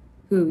wealthy,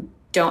 who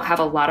don't have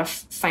a lot of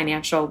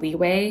financial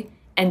leeway,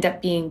 end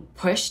up being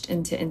pushed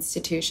into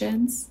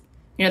institutions.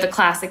 The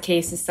classic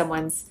case is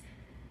someone's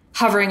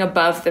hovering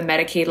above the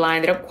Medicaid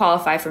line. They don't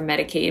qualify for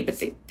Medicaid,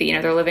 but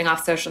they're living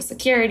off Social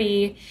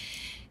Security.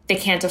 They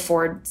can't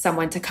afford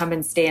someone to come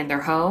and stay in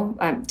their home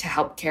to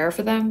help care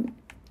for them,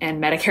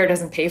 and Medicare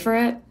doesn't pay for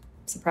it.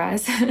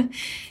 Surprise.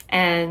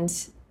 And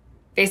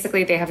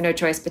basically they have no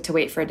choice but to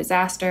wait for a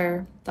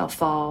disaster. They'll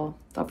fall,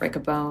 they'll break a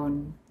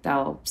bone,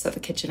 they'll set the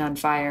kitchen on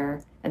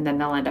fire, and then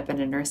they'll end up in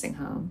a nursing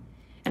home.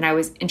 And I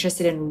was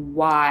interested in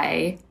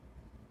why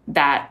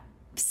that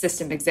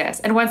system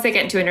exists. And once they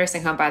get into a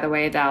nursing home, by the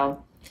way,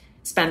 they'll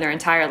spend their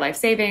entire life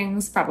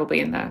savings, probably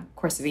in the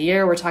course of a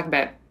year. We're talking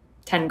about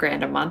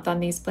 $10,000 a month on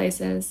these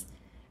places.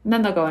 And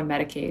then they'll go on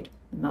Medicaid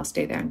and they'll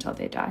stay there until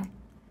they die.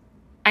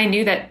 I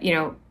knew that,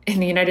 in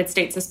the United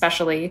States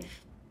especially,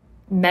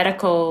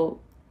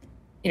 medical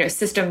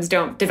systems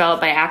don't develop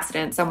by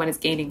accident. Someone is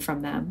gaining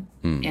from them.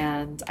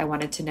 And I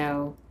wanted to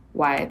know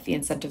why the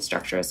incentive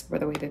structures were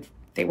the way that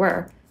they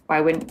were.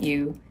 Why wouldn't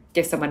you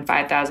give someone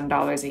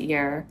 $5,000 a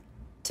year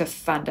to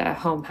fund a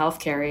home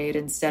healthcare aid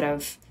instead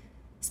of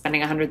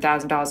spending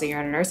 $100,000 a year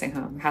in a nursing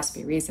home? There has to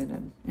be a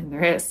reason, and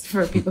there is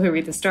for people who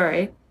read the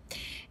story.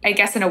 I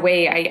guess in a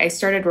way, I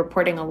started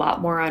reporting a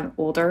lot more on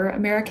older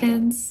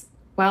Americans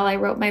while I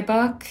wrote my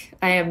book.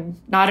 I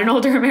am not an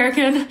older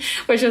American,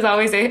 which was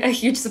always a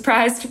huge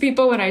surprise to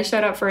people when I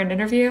showed up for an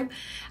interview.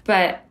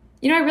 But,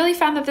 I really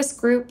found that this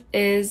group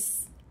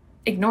is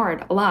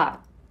ignored a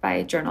lot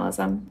by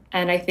journalism.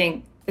 And I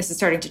think this is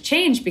starting to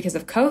change because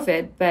of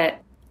COVID. But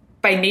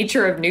by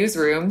nature of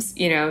newsrooms,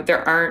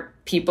 there aren't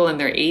people in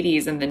their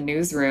 80s in the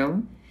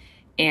newsroom.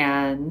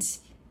 And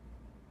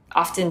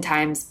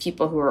oftentimes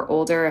people who are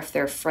older, if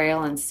they're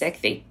frail and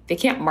sick, they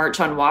can't march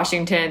on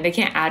Washington. They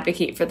can't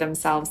advocate for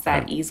themselves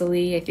that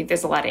easily. I think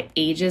there's a lot of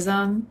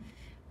ageism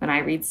when I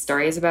read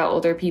stories about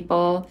older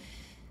people.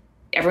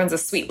 Everyone's a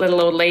sweet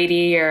little old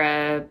lady or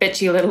a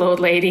bitchy little old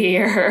lady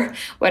or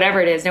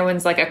whatever it is. No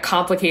one's like a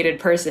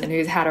complicated person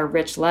who's had a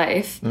rich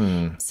life.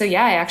 So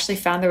yeah, I actually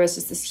found there was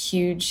just this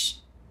huge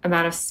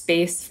amount of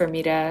space for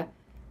me to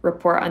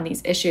report on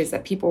these issues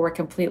that people were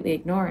completely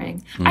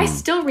ignoring. I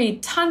still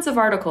read tons of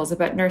articles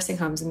about nursing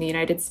homes in the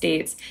United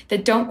States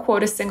that don't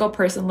quote a single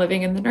person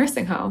living in the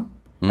nursing home.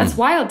 That's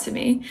wild to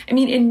me. I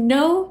mean,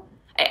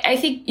 I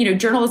think,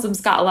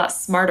 journalism's got a lot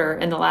smarter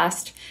in the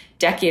last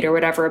decade or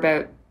whatever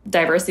about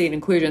diversity and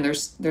inclusion.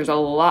 There's a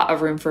lot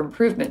of room for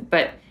improvement,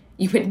 but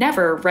you would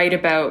never write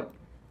about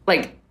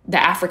like the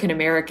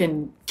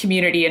African-American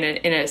community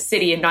in a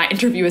city and not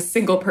interview a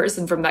single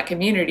person from that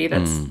community.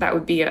 That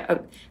would be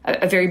a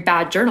very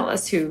bad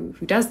journalist who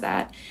does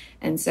that.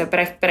 And so, but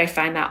I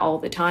find that all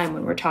the time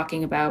when we're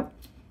talking about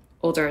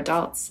older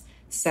adults.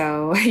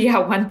 So yeah,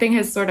 one thing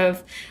has sort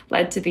of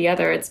led to the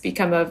other. It's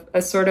become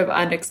a sort of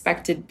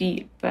unexpected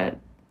beat, but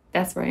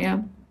that's where I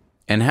am.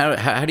 And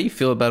how do you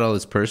feel about all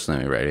this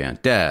personally writing on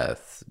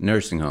death,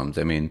 nursing homes?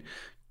 I mean,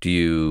 do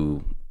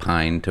you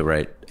pine to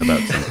write about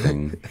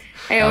something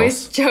I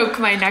always joke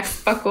my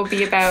next book will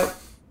be about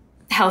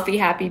healthy,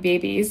 happy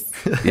babies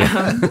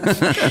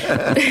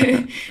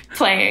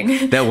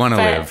playing. That want to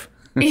live.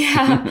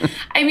 Yeah.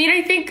 I mean,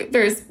 I think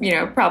there's,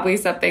 probably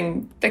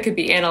something that could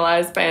be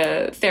analyzed by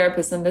a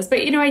therapist in this. But,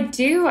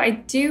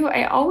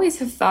 I always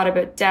have thought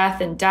about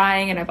death and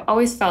dying, and I've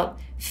always felt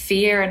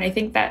fear. And I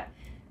think that,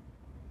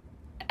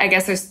 I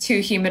guess there's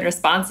two human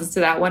responses to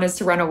that. One is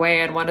to run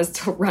away and one is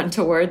to run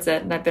towards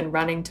it. And I've been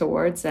running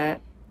towards it.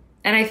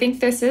 And I think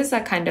this is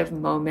a kind of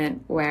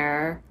moment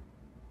where,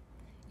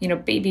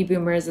 baby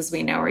boomers, as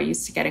we know, are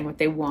used to getting what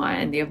they want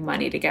and they have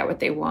money to get what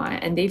they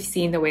want. And they've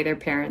seen the way their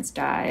parents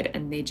died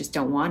and they just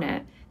don't want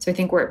it. So I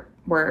think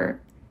we're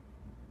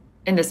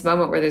in this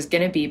moment where there's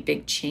going to be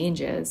big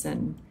changes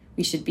and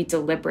we should be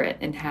deliberate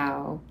in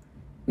how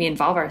we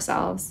involve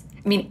ourselves.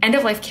 I mean,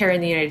 end-of-life care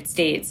in the United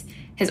States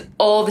has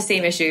all the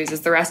same issues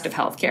as the rest of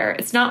healthcare.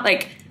 It's not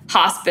like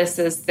hospice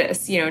is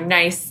this,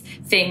 nice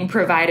thing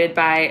provided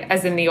by,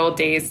 as in the old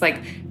days, like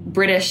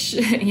British,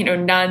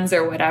 nuns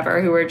or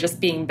whatever who are just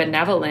being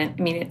benevolent.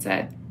 I mean, it's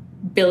a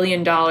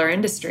billion-dollar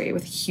industry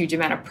with a huge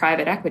amount of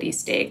private equity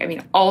stake. I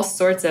mean, all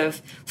sorts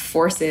of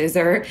forces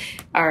are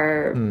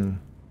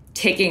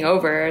taking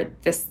over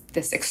this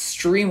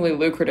extremely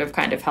lucrative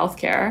kind of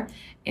healthcare.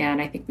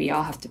 And I think we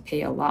all have to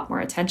pay a lot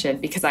more attention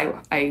because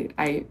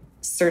I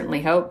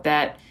certainly hope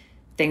that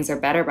things are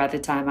better by the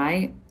time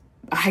I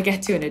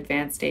get to an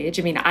advanced age.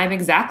 I mean, I'm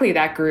exactly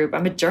that group.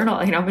 I'm a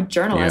journalist.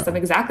 Yeah. I'm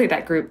exactly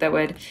that group that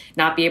would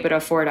not be able to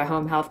afford a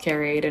home health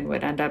care aid and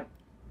would end up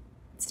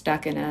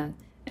stuck in a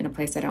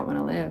place I don't want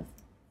to live.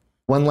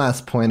 One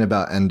last point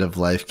about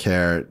end-of-life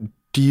care.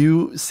 Do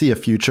you see a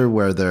future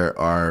where there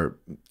are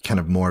kind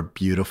of more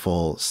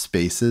beautiful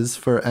spaces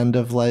for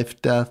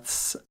end-of-life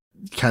deaths,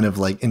 kind of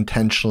like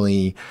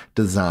intentionally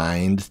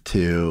designed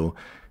to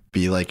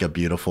be like a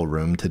beautiful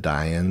room to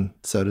die in,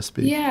 so to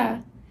speak?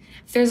 Yeah.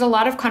 There's a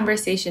lot of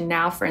conversation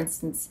now, for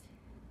instance.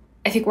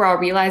 I think we're all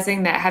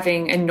realizing that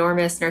having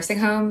enormous nursing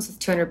homes with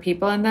 200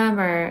 people in them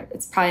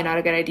it's probably not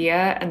a good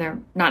idea, and they're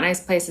not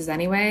nice places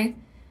anyway.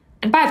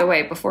 And by the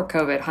way, before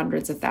COVID,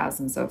 hundreds of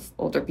thousands of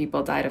older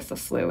people died of the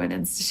flu in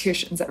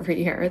institutions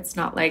every year. It's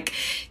not like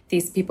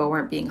these people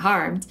weren't being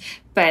harmed.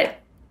 But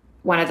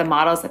one of the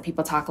models that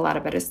people talk a lot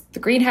about is the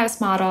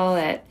greenhouse model.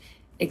 It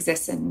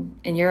exists in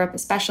Europe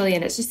especially,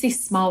 and it's just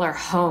these smaller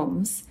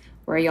homes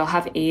where you'll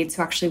have aides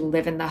who actually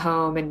live in the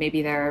home, and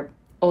maybe they're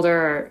older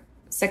or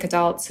sick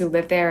adults who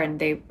live there, and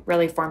they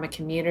really form a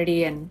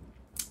community, and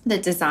the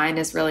design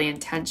is really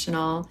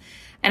intentional.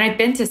 And I've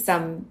been to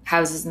some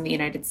houses in the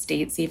United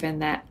States even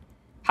that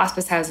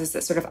hospice houses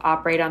that sort of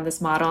operate on this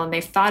model, and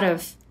they've thought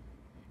of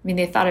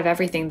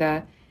everything.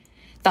 They'll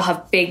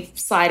have big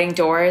sliding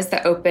doors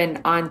that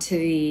open onto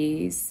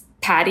these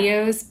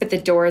patios, but the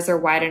doors are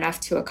wide enough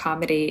to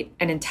accommodate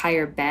an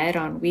entire bed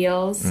on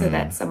wheels so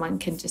that someone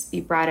can just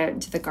be brought out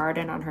into the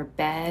garden on her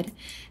bed.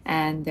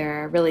 And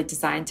they're really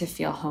designed to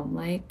feel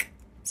home-like.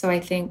 So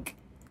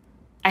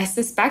I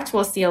suspect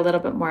we'll see a little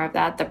bit more of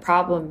that. The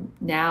problem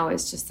now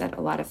is just that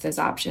a lot of those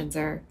options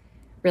are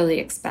really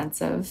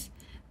expensive.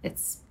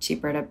 It's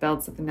cheaper to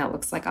build something that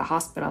looks like a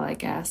hospital, I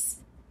guess.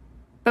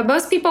 But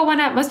most people want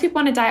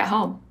to die at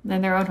home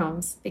in their own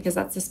homes because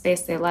that's the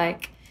space they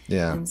like.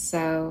 Yeah. And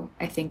so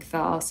I think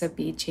there'll also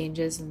be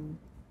changes in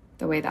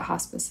the way that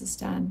hospice is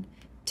done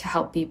to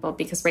help people,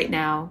 because right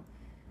now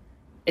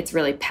it's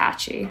really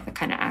patchy, the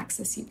kind of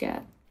access you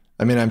get.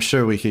 I mean, I'm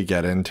sure we could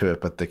get into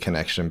it, but the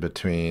connection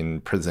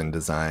between prison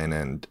design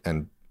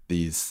and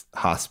these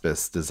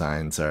hospice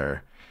designs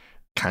are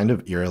kind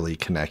of eerily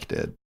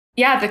connected.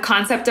 Yeah, the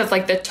concept of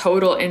like the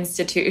total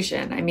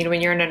institution. I mean,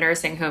 when you're in a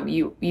nursing home,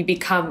 you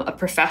become a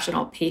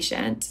professional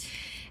patient.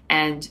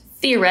 And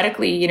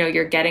theoretically,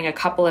 you're getting a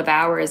couple of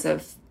hours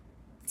of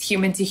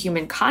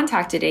human-to-human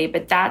contact a day,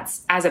 but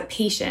that's as a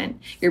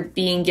patient. You're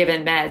being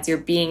given meds, you're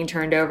being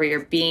turned over,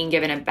 you're being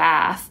given a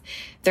bath.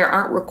 There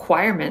aren't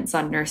requirements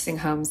on nursing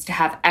homes to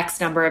have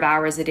X number of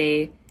hours a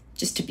day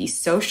just to be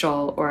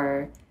social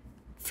or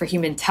for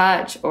human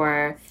touch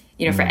or,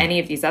 for any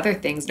of these other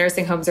things.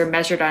 Nursing homes are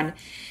measured on,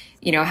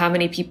 how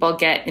many people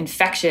get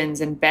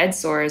infections and bed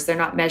sores. They're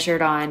not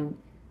measured on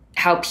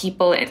how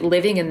people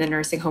living in the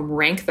nursing home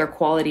rank their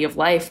quality of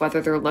life,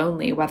 whether they're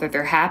lonely, whether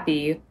they're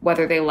happy,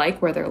 whether they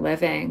like where they're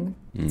living.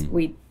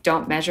 We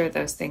don't measure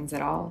those things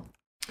at all.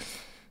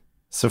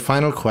 So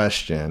final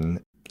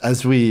question,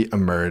 as we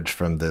emerge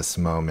from this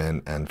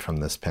moment and from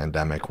this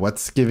pandemic,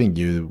 what's giving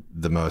you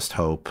the most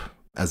hope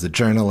as a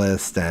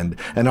journalist and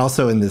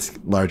also in this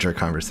larger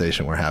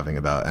conversation we're having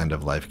about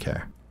end-of-life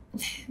care?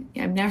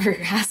 I'm never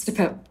asked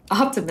about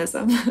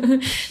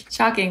optimism.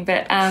 Shocking.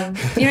 But, I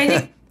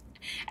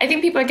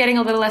think people are getting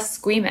a little less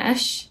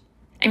squeamish.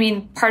 I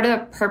mean, part of the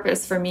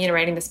purpose for me in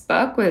writing this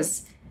book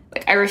was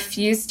I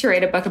refused to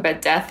write a book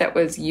about death that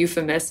was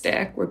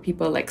euphemistic, where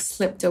people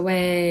slipped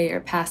away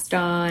or passed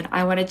on.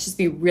 I wanted to just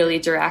be really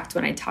direct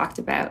when I talked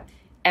about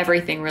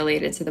everything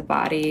related to the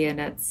body and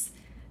its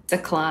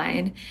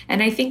decline.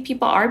 And I think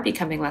people are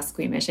becoming less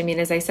squeamish. I mean,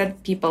 as I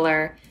said, people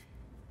are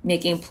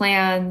making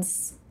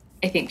plans.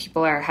 I think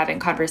people are having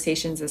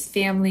conversations as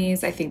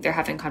families. I think they're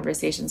having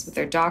conversations with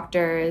their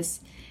doctors.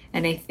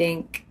 And I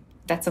think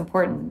that's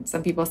important.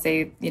 Some people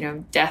say,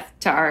 death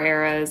to our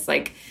era is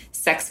like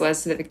sex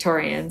was to the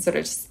Victorians, sort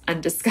of just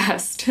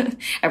undiscussed.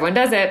 Everyone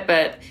does it,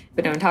 but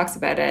no one talks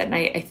about it. And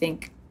I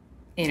think,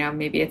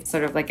 maybe it's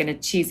sort of like in a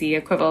cheesy,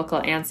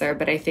 equivocal answer,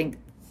 but I think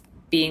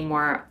being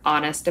more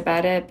honest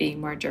about it,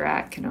 being more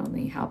direct can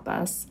only help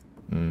us.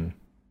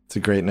 It's a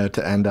great note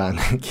to end on.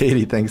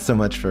 Katie, thanks so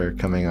much for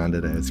coming on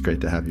today. It's great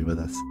to have you with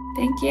us.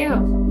 Thank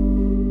you.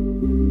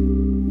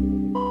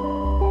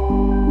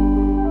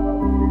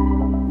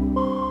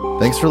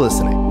 Thanks for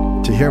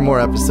listening. To hear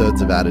more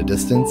episodes of At a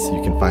Distance,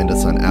 you can find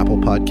us on Apple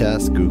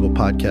Podcasts, Google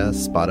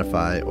Podcasts,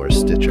 Spotify, or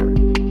Stitcher.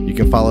 You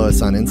can follow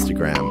us on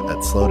Instagram at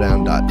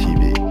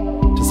slowdown.tv.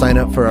 To sign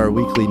up for our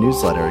weekly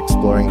newsletter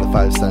exploring the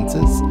 5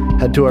 senses,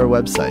 head to our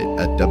website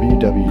at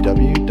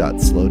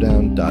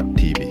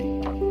www.slowdown.tv.